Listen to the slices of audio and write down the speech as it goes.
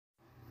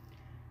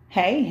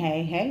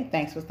Hey,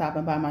 thanks for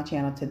stopping by my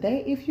channel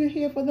today. If you're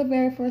here for the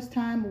very first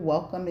time,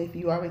 welcome. If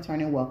you are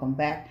returning, welcome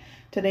back.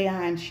 Today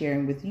I am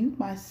sharing with you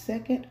my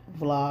second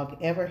vlog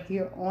ever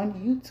here on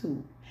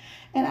YouTube.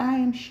 And I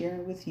am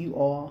sharing with you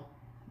all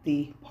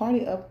the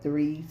Party of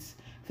Threes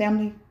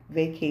family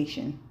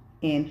vacation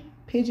in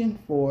Pigeon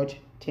Forge,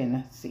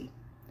 Tennessee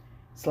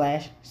 /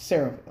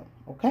 Seirville,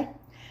 okay?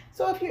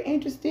 So if you're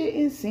interested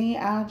in seeing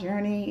our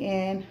journey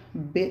and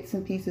bits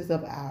and pieces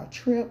of our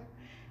trip,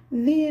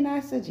 then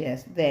I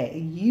suggest that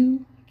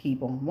you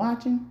keep on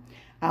watching.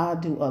 I'll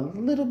do a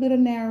little bit of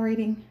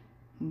narrating,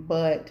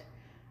 but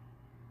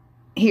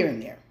here and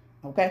there,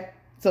 okay?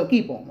 So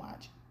keep on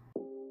watching.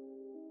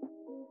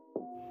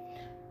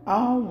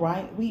 All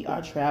right, we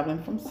are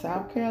traveling from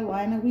South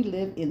Carolina. We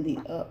live in the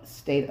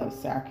upstate of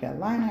South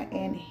Carolina,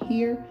 and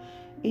here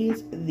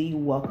is the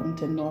Welcome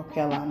to North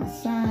Carolina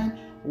sign,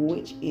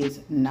 which is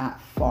not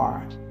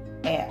far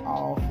at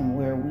all from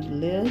where we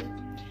live.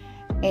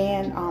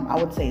 And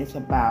I would say it's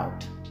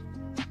about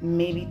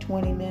maybe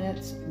 20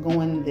 minutes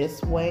going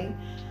this way.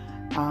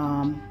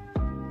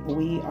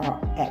 We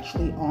are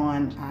actually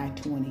on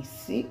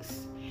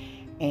I-26,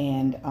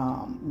 and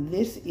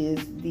this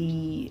is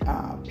the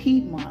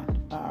Piedmont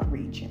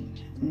region.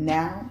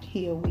 Now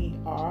here we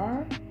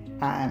are.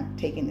 I'm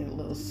taking it a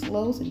little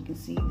slow so you can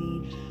see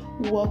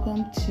the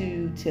Welcome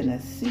to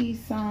Tennessee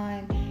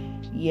sign.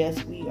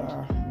 Yes, we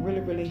are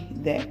really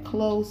that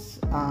close.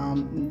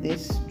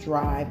 This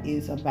drive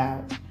is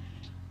about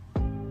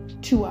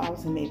 2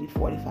 hours and maybe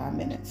 45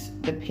 minutes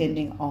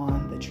depending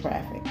on the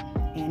traffic.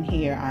 And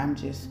here I'm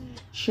just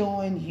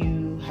showing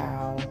you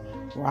how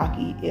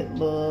rocky it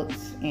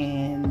looks,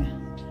 and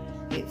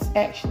it's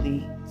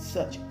actually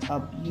such a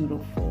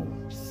beautiful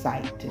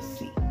sight to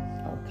see.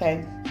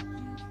 Okay,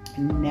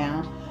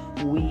 now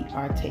we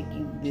are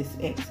taking this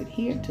exit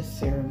here to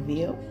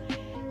Seirville,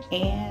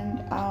 and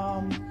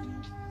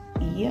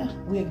yeah,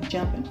 we're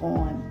jumping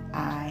on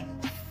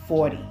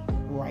I-40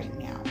 right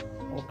now.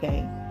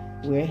 Okay,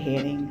 we're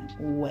heading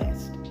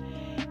west,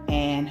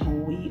 and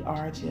we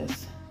are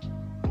just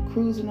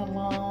cruising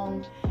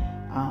along.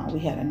 We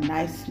had a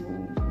nice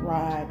smooth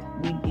ride.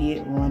 We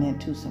did run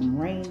into some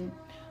rain,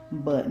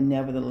 but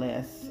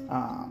nevertheless,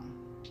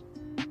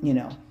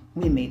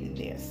 we made it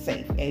there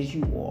safe, as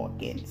you all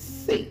can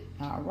see.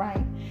 All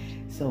right,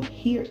 so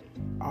here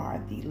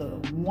are the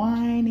little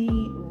windy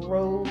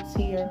roads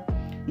here.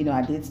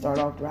 I did start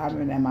off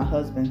driving, and my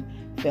husband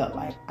felt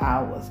like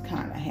I was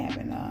kind of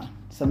having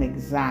some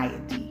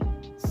anxiety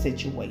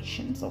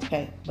situations,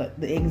 okay? But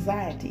the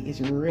anxiety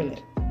is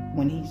really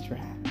when he's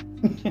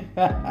driving.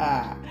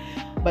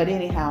 But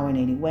anyhow and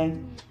anyway,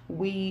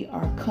 we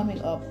are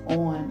coming up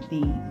on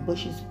the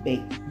Bush's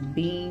Baked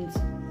Beans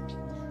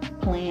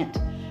plant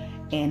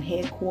and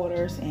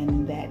headquarters,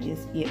 and that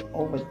is it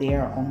over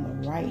there on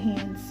the right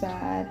hand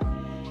side.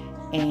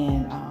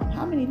 And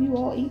how many of you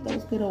all eat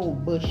those good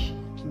old Bush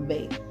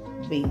baked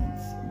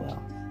beans?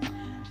 Well,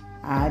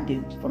 I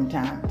do from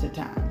time to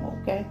time,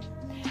 okay?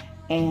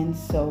 And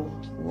so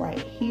right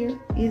here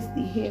is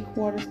the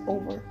headquarters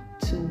over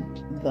to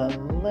the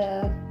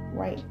left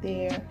right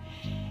there.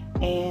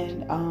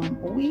 And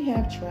we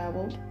have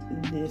traveled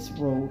this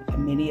road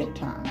many of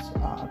times.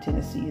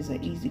 Tennessee is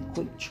an easy,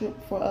 quick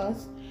trip for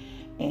us,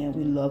 and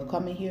we love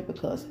coming here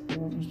because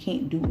you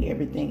can't do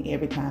everything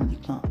every time you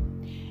come.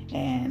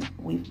 And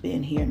we've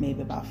been here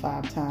maybe about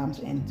 5 times,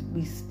 and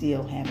we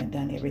still haven't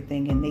done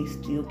everything, and they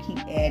still keep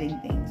adding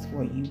things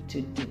for you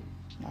to do.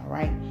 All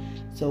right,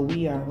 so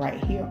we are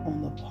right here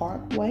on the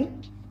parkway,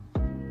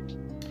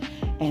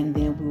 and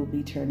then we'll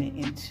be turning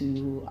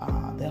into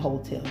the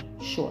hotel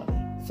shortly.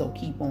 So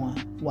keep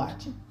on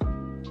watching.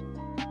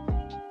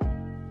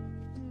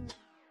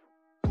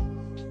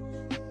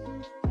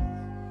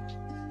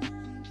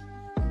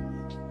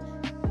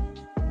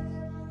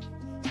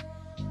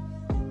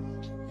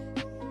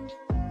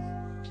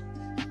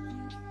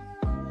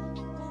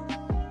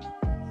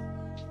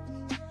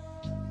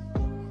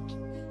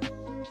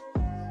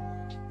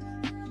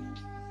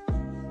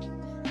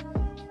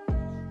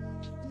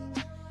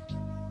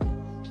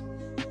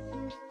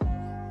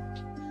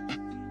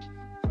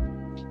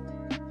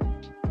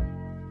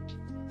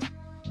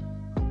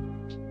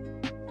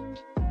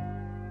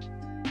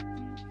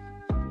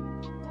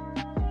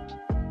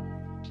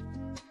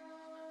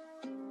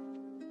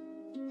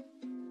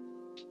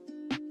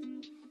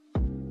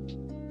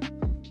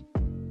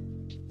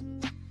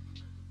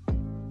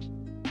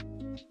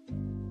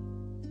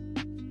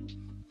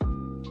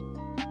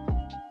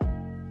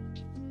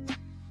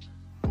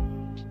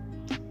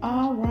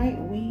 All right,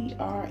 we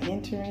are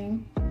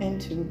entering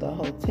into the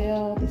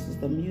hotel. This is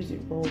the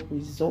Music Road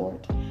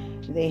Resort.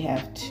 They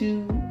have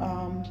 2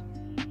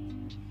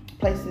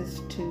 places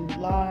to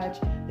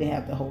lodge. They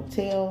have the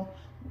hotel,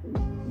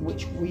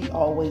 which we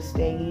always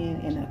stay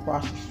in, and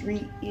across the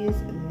street is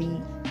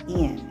the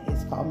inn.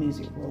 It's called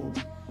Music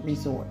Road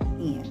Resort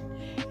Inn,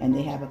 and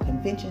they have a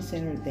convention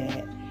center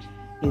that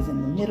is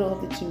in the middle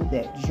of the 2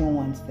 that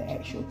joins the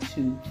actual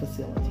 2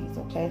 facilities.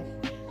 Okay,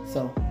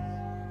 so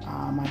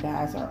My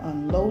guys are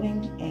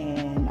unloading,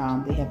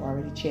 and they have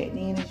already checked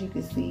in, as you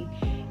can see,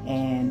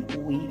 and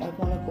we are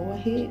going to go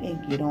ahead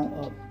and get on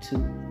up to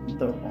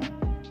the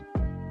room.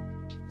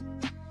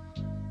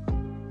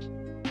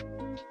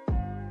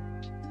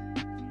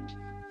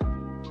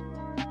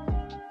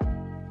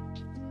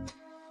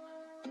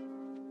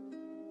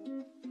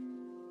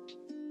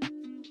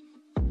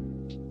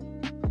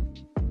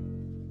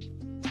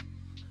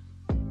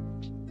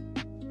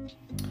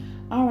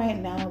 All right,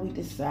 now we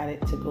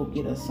decided to go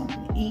get us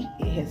something to eat.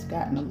 It has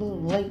gotten a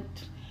little late,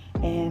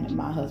 and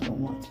my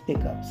husband wants to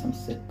pick up some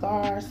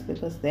cigars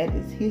because that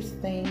is his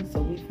thing.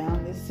 So we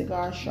found this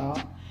cigar shop,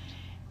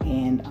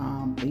 and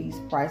these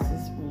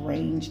prices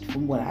ranged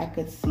from what I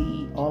could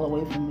see all the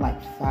way from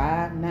like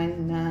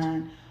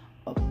 $5.99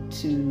 up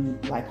to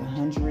like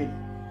 $100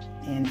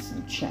 and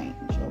some change.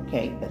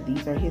 Okay, but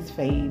these are his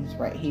faves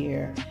right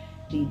here.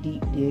 The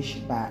deep dish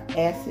by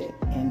Acid,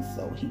 and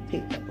so he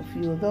picked up a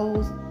few of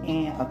those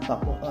and a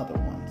couple other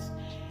ones.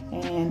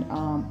 And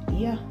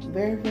yeah,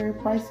 very, very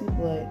pricey,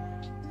 but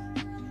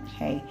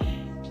hey,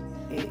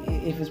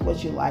 if it's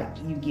what you like,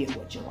 you get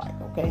what you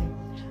like. Okay.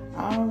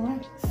 All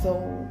right,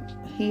 so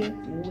here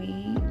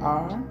we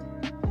are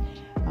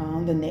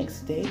the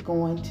next day,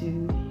 going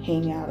to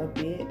hang out a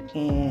bit,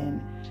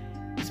 and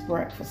it's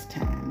breakfast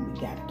time. We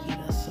gotta get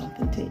us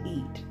something to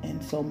eat.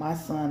 And so my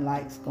son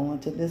likes going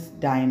to this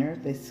diner,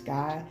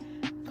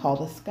 called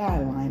the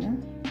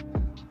Skyliner,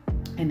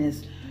 and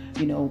it's,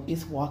 you know,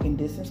 it's walking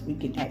distance. We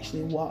can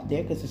actually walk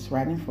there because it's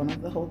right in front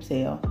of the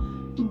hotel,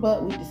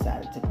 but we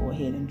decided to go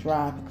ahead and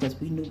drive because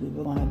we knew we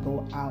were going to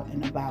go out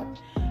and about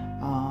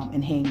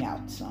and hang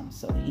out some.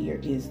 So here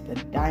is the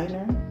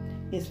diner.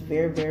 It's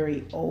very,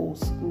 very old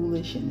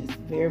schoolish, and it's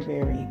very,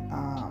 very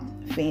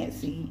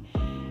fancy.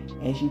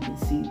 As you can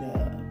see,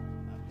 the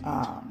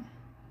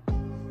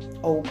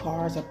old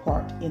cars are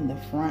parked in the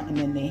front, and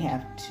then they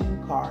have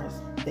 2 cars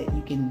that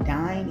you can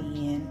dine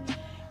in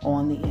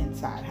on the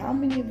inside. How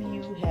many of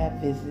you have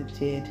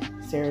visited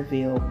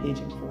Seirville,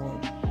 Pigeon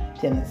Forge,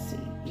 Tennessee?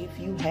 If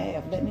you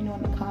have, let me know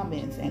in the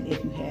comments, and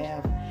if you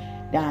have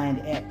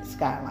dined at the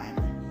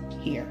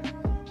Skyliner here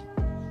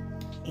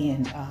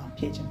in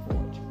Pigeon Forge.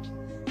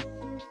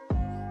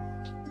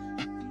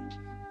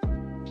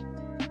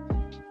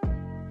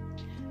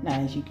 Now,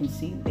 as you can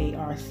see, they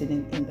are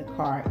sitting in the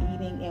car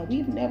eating, and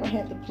we've never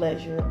had the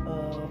pleasure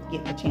of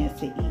getting a chance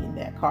to eat in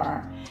that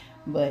car.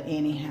 But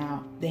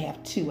anyhow, they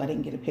have 2. I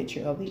didn't get a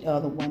picture of the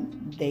other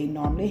one. They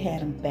normally had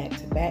them back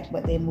to back,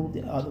 but they moved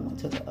the other one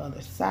to the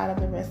other side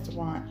of the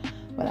restaurant.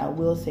 But I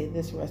will say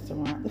this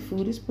restaurant, the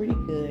food is pretty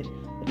good,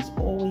 but it's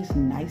always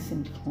nice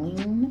and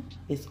clean.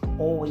 It's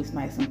always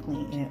nice and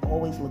clean, and it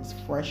always looks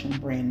fresh and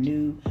brand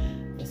new.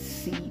 The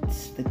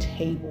seats, the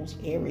tables,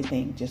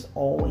 everything just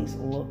always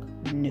look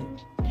new.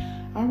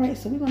 All right,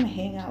 so we're going to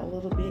hang out a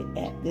little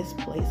bit at this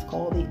place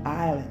called the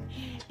Island,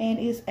 and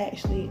it's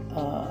actually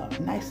a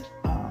nice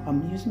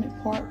amusement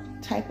park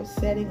type of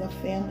setting, a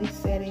family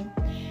setting,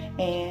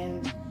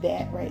 and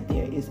that right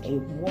there is a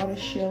water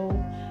show.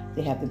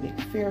 They have the big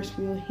Ferris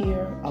wheel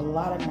here, a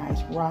lot of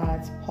nice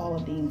rides,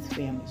 Paula Deen's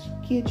Family's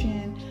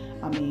Kitchen.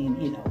 I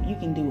mean, you know, you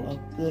can do a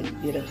good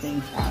bit of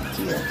things out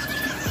here,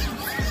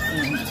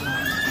 and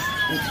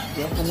it's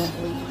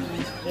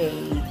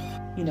definitely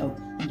you know,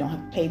 you don't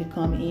have to pay to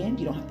come in.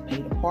 You don't have to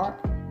pay to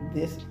park.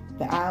 The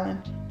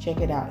Island, check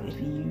it out if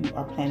you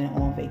are planning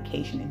on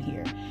vacation in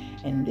here.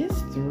 And this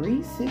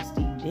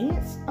 360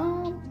 dance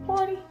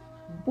party,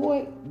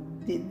 boy,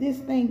 did this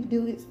thing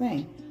do its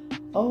thing.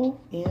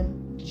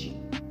 OMG.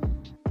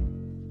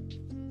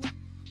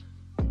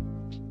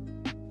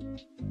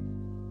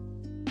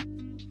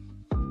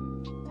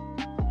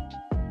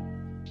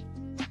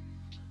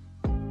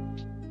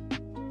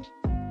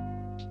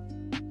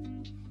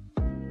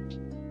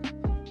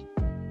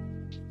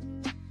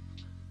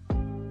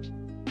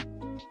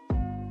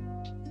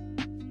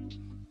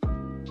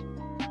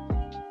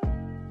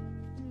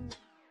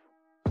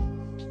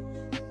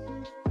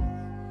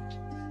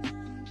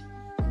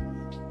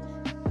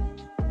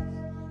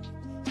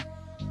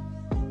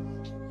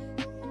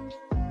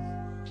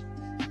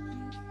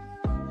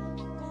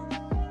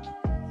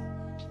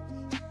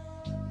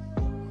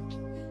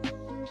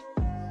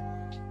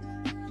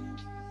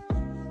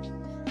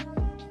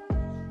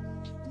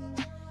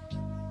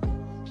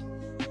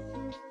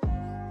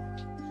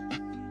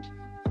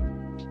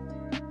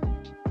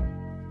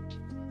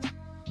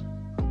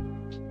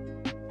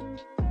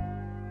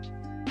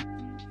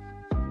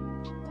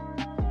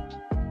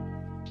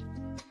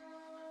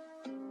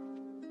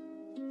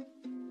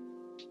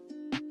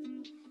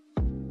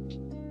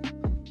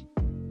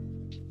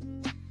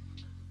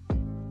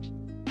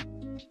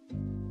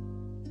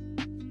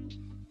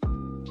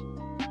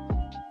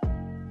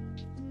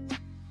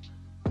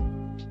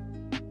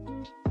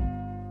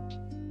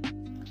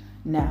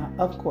 Now,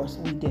 of course,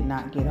 we did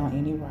not get on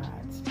any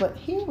rides, but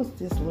here was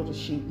this little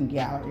shooting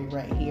gallery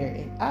right here,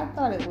 and I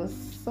thought it was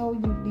so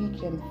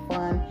unique and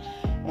fun.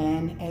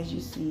 And as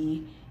you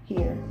see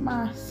here,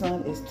 my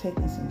son is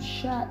taking some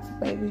shots,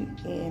 baby,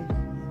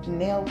 and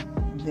nailed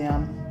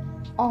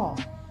them all.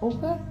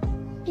 Okay,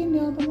 He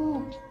nailed them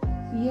all.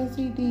 Yes,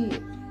 he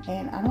did.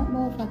 And I don't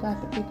know if I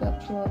got the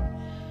pickup truck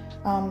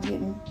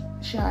getting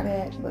shot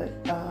at, but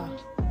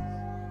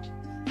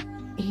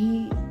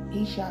he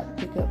shot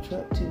the pickup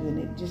truck too, and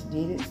it just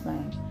did its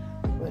thing.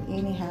 But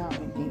anyhow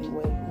and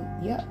anyway,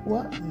 yeah,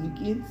 well, you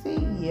can see,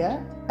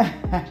 yeah.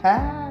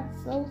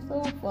 So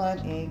fun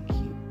and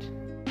cute.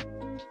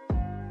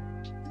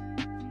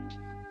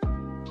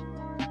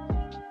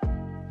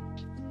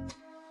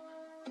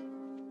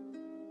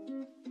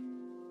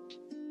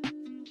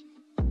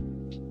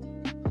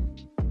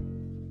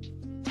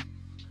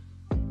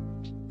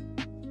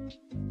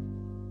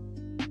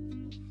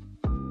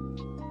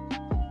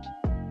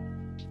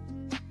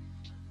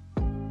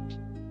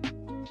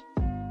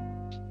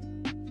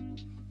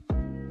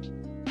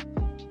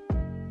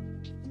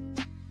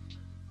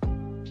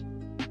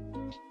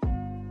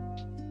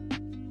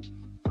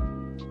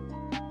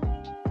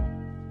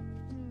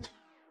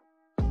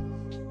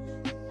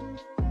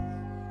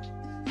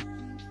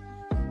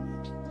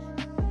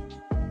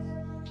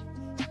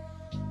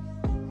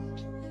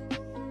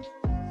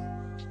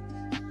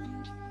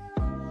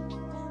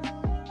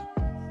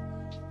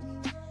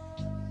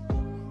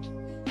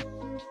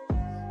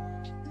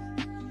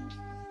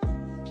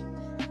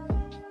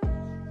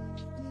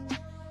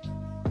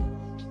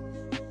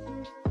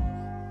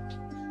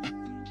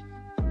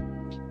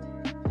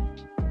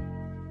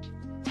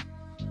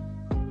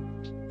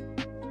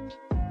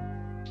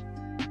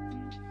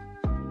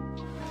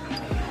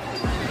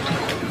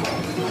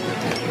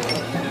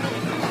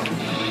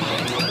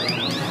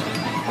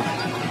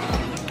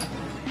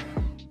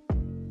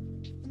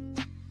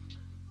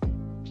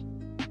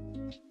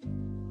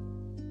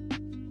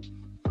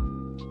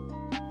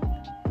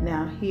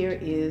 Now here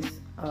is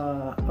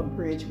a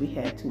bridge we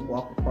had to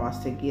walk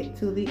across to get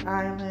to the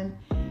island,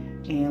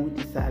 and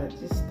we decided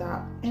to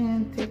stop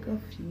and take a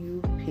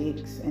few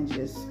pics and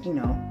just,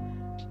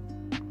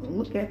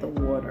 look at the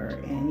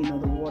water. And the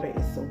water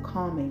is so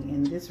calming,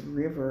 and this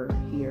river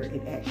here,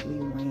 it actually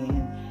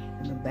ran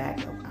in the back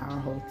of our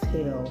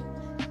hotel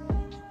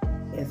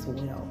as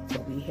well. So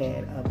we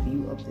had a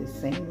view of this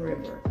same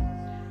river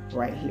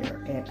right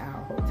here at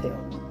our hotel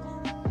room.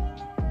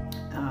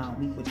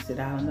 We would sit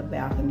out on the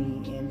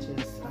balcony and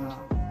just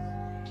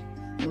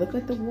look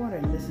at the water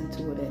and listen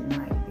to it at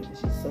night. It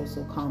was just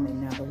so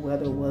calming. Now the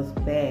weather was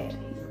bad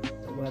here.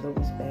 The weather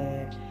was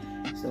bad,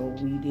 so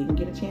we didn't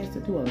get a chance to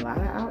do a lot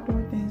of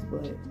outdoor things,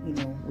 but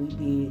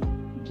we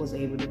was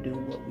able to do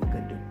what we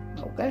could do.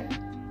 Okay,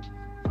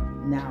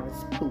 now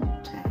it's pool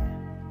time.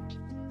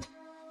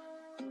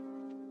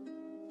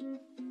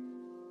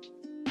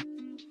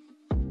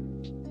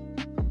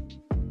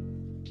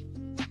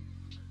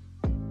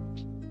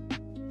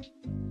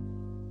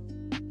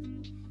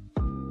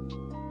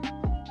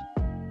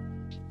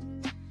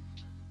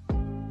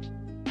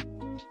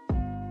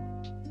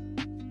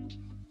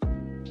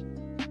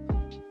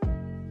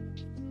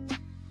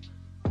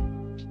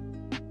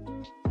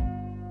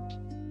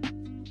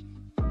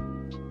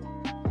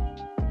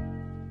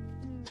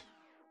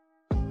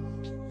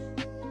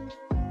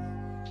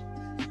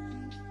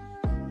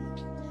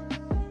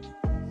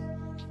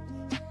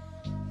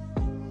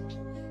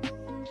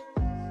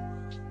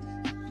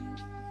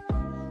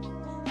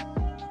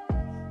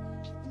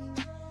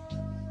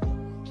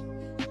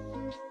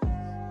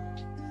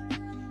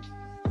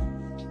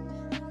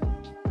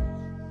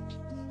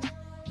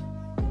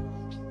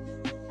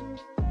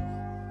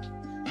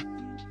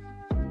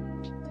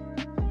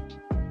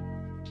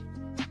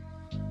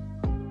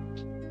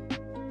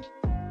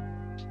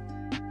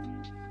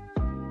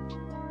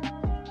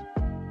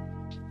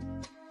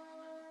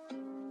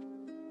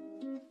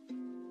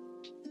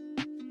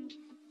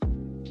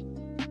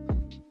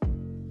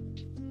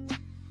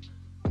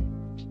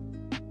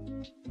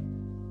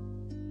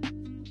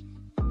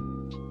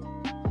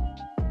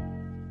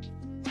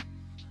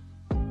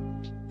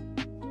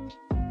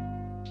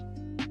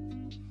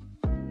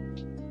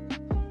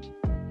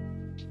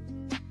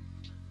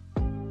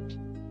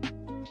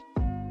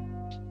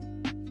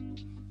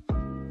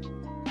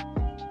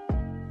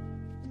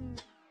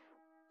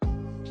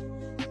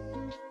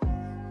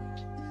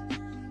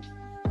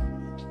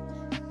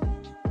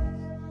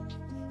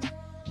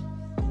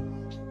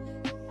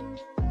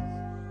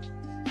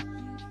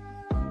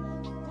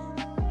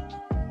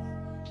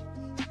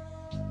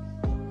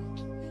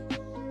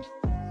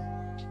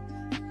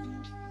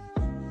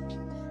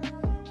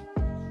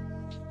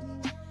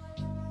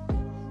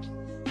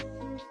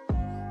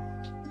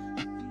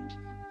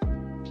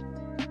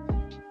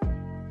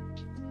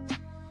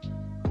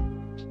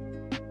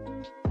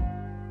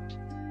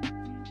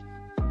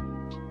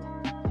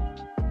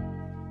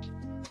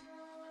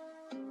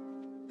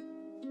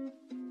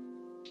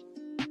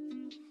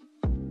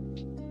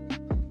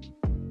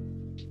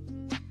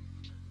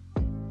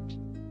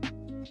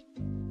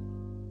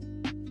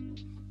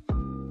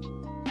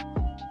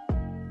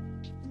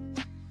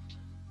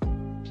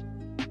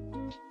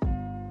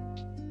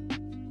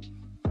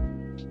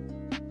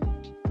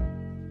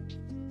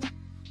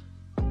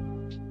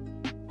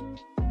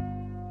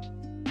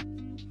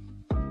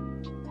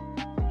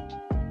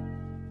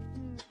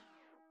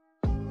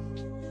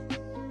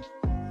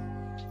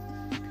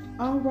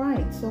 All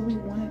right, so we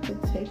wanted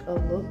to take a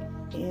look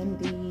in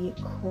the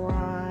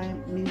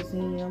Crime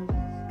Museum,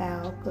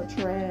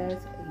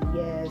 Alcatraz.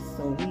 Yes,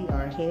 so we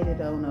are headed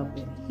on up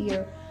in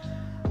here.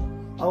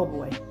 Oh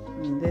boy,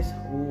 this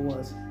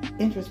was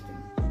interesting.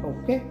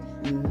 Okay,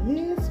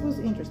 this was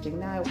interesting.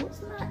 Now, it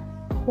was not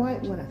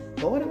quite what I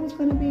thought it was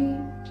going to be,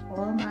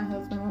 or my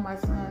husband or my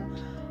son,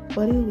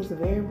 but it was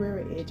very,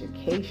 very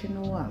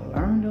educational. I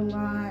learned a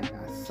lot.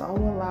 I saw a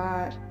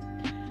lot.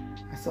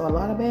 I saw a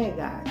lot of bad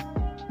guys.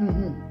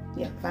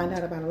 Yeah, found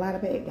out about a lot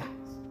of bad guys.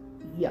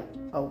 Yeah,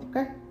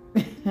 okay.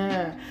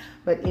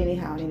 But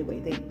anyhow, anyway,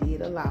 they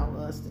did allow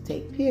us to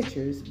take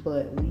pictures,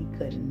 but we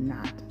could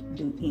not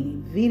do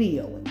any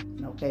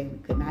videoing. Okay, we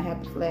could not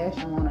have the flash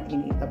on or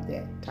any of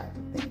that type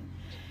of thing.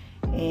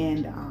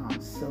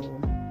 And so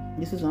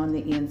this is on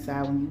the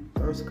inside when you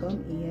first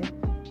come in.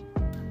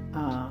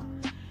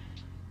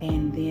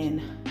 And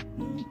then,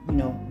 you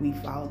know, we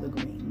follow the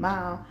Green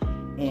Mile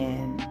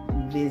and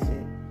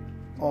visit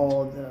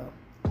all the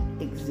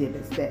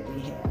exhibits that they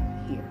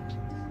have here.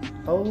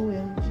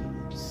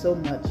 OMG, so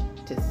much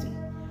to see.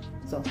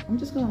 So I'm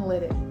just gonna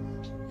let it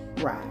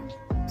ride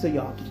so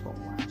y'all keep on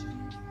watching.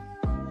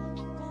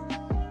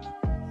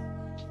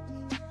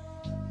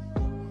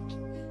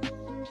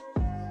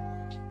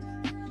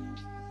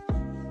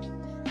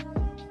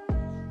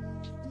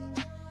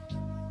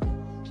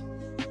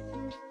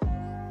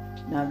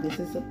 Now this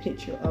is a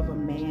picture of a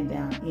man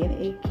down in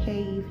a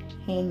cave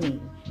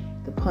hanging.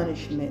 The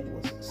punishment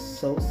was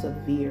so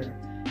severe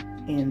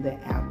in the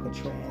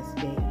Alcatraz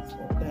days,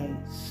 okay?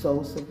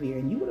 So severe.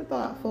 And you would have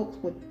thought folks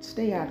would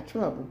stay out of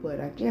trouble, but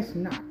I guess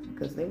not,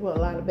 because there were a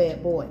lot of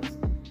bad boys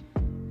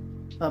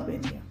up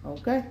in here,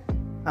 okay?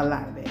 A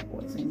lot of bad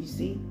boys. And you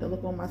see the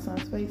look on my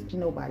son's face?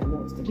 Nobody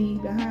wants to be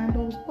behind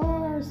those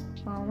bars,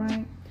 all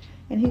right?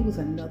 And he was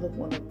another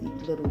one of the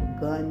little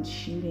gun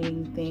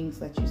shooting things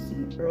that you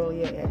see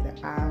earlier at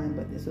the island,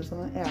 but this was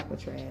on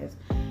Alcatraz.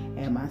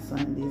 And my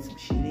son did some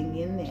shooting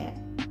in that.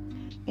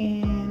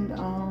 And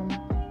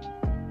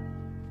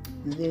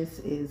this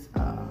is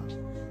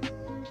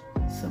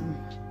some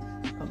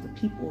of the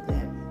people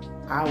that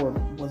I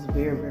was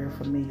very, very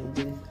familiar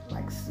with,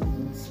 like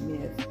Susan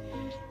Smith.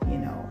 You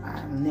know,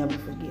 I'll never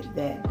forget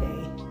that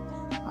day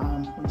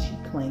when she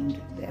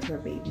claimed that her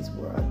babies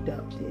were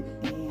abducted,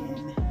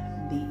 and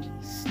the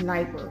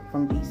sniper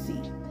from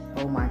DC,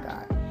 oh my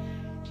God,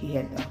 he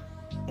had the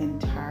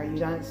entire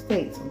United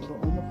States a little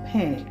on the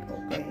panic,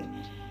 okay?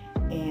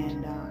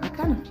 And I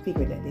kind of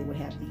figured that they would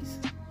have these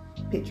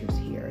pictures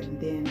here. And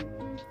then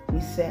we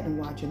sat and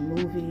watched a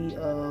movie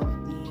of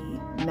the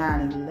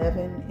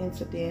 9/11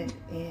 incident,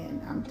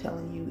 and I'm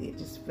telling you, it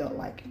just felt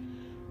like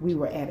we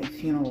were at a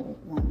funeral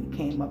when we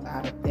came up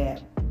out of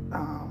that,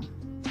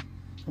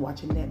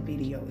 watching that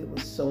video. It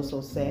was so,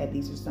 so sad.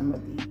 These are some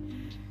of the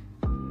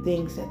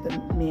things that the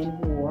men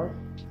wore,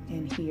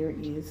 and here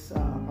is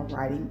a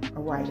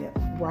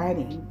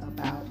writing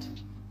about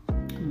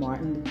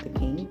Martin Luther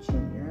King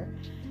Jr.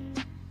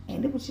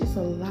 And it was just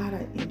a lot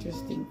of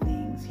interesting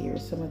things here.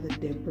 Some of the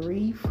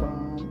debris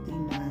from the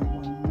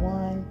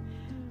 911.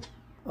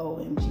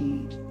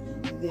 OMG,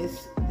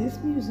 this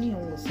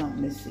museum was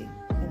something to see.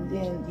 And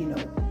then, you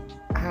know,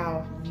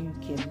 how you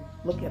can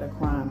look at a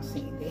crime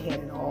scene. They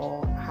had it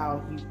all,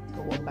 how you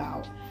go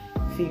about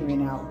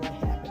figuring out what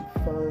happened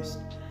first,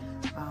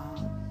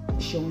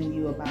 showing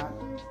you about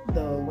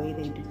the way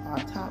they do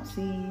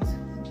autopsies,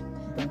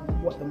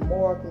 what the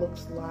morgue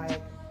looks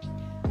like.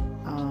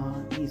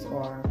 These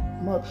are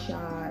mug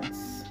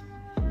shots.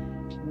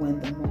 When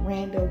the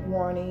Miranda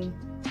warning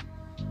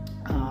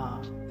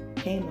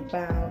came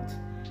about,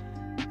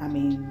 I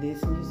mean,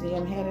 this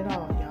museum had it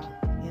all, y'all.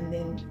 And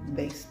then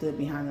they stood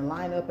behind the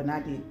lineup, and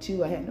I did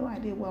too. I had no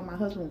idea why my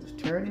husband was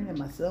turning and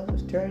my son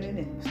was turning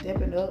and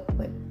stepping up,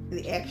 but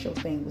the actual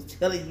thing was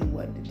telling you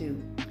what to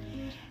do.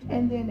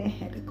 And then they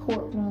had the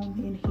courtroom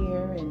in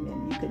here, and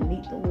then you could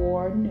meet the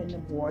warden, and the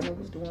warden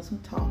was doing some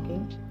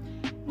talking.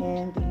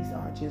 And these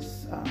are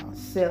just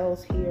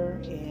cells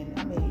here, and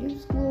I mean, it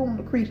was a little on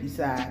the creepy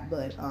side,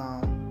 but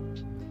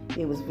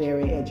it was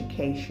very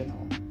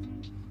educational.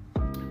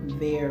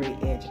 Very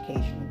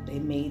educational. They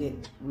made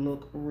it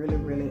look really,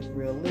 really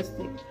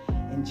realistic.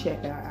 And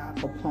check out Al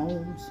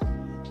Capone's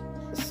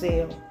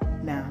cell.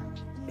 Now,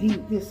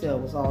 his cell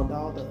was all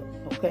dolled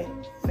up, okay?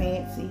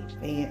 Fancy,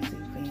 fancy,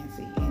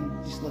 fancy.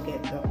 And just look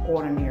at the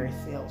ordinary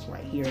cells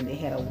right here. And they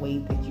had a way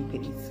that you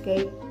could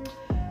escape.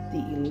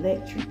 The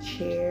electric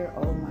chair,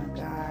 oh my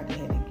God, they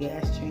had a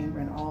gas chamber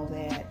and all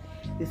that.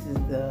 This is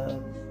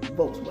the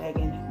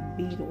Volkswagen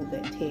Beetle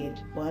that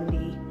Ted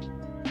Bundy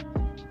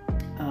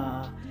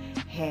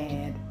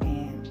had,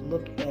 and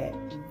look at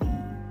the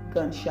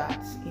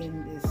gunshots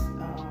in this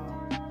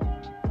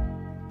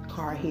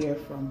car here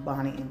from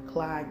Bonnie and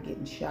Clyde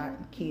getting shot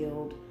and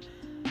killed.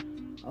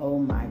 Oh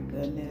my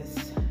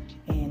goodness.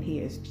 And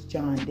here's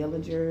John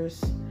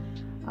Dillinger's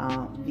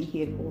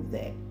vehicle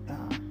that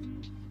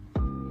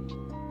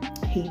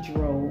he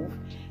drove,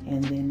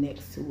 and then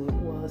next to it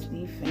was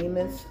the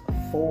famous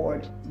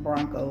Ford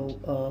Bronco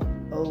of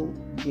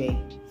O.J.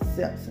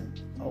 Simpson.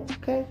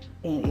 Okay,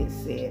 and it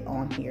said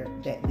on here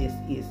that this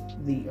is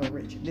the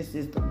original. This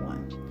is the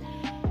one.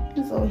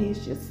 And so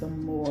here's just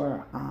some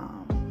more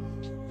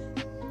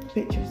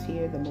pictures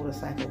here. The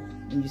motorcycle,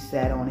 when you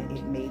sat on it,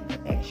 it made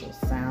an actual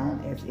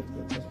sound as if it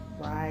was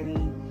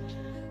riding.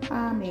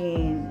 I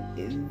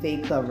mean, they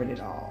covered it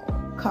all.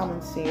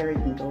 Commissary, you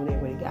can go there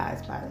where the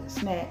guys buy their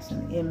snacks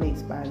and the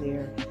inmates buy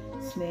their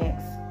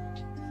snacks.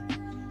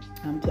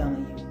 I'm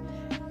telling you,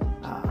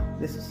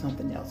 this is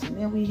something else. And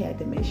then we had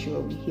to make sure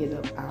we hit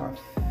up our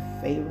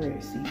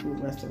favorite seafood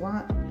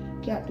restaurant,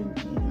 Captain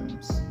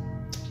Jim's.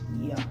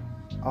 Yeah,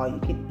 all you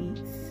can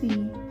eat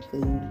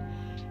seafood.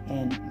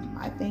 And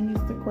my thing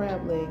is the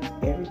crab legs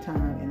every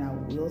time. And I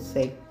will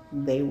say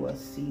they were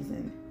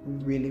seasoned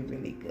really,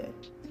 really good.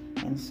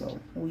 And so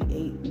we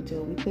ate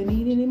until we couldn't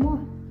eat anymore.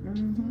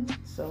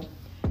 So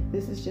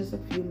this is just a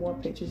few more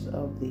pictures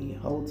of the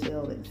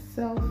hotel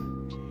itself.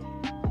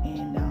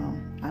 And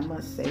I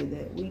must say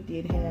that we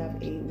did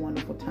have a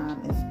wonderful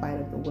time in spite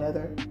of the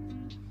weather.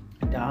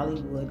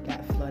 Dollywood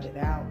got flooded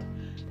out.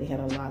 They had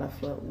a lot of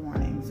flood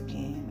warnings,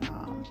 and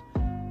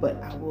but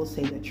I will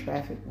say the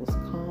traffic was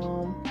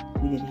calm.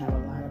 We didn't have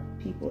a lot of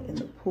people in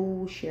the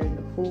pool, sharing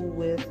the pool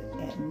with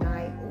at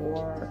night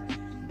or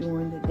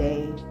during the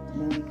day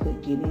when we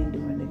could get in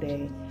during the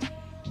day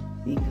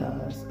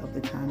because of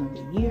the time of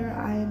the year,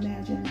 I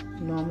imagine.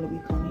 Normally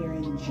we come here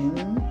in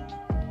June,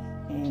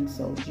 and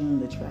so June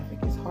the traffic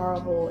is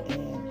horrible,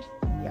 and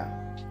yeah.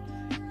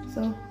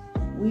 So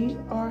we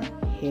are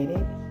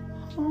headed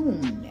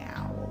home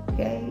now,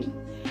 okay?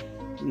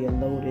 We are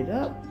loaded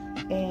up,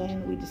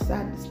 and we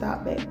decided to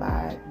stop back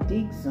by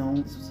Dig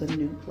Zone. This was a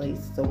new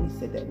place, so we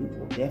said that we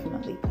will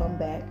definitely come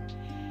back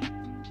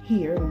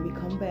here when we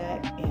come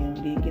back, and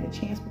we didn't get a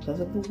chance because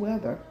of the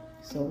weather,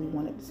 so we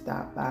wanted to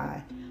stop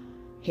by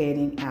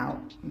heading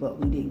out, but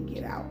we didn't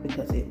get out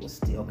because it was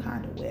still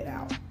kind of wet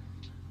out.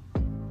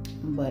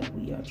 But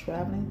we are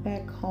traveling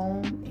back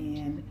home,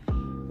 and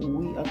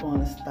we are going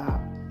to stop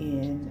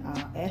in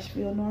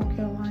Asheville, North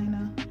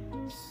Carolina,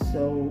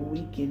 so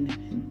we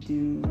can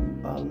do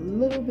a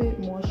little bit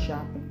more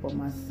shopping for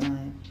my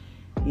son.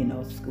 You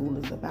know, school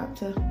is about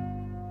to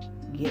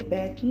get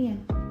back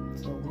in,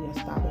 so we are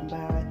stopping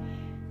by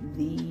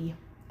the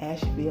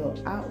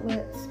Asheville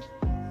outlets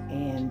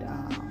and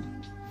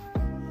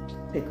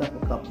pick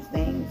up a couple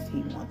things.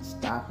 He wants to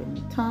stop in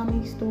the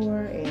Tommy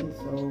store, and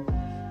so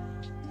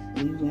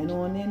we went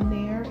on in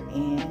there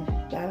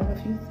and got him a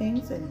few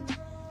things and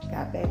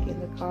got back in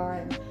the car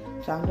and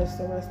found us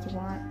a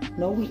restaurant.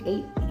 No, we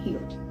ate here.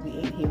 We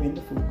ate here in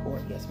the food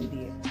court. Yes, we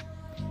did.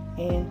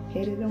 And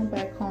headed on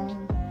back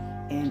home,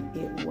 and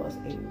it was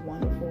a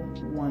wonderful,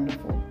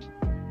 wonderful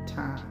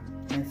time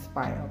in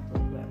spite of the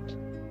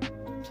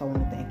weather. So I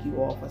want to thank you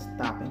all for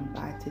stopping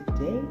by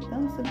today.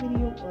 Thumbs the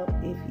video up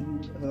if you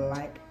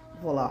like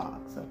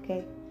vlogs,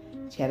 okay?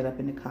 Chat it up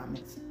in the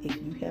comments if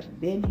you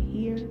have been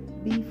here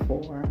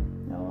before.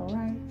 All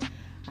right,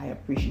 I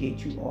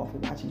appreciate you all for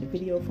watching the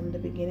video from the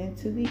beginning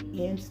to the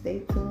end. Stay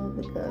tuned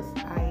because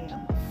I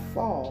am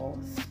fall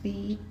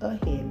speed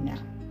ahead now,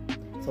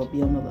 so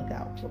be on the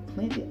lookout for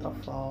plenty of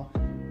fall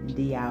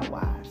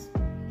DIYs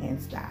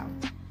and style.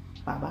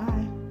 Bye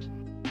bye.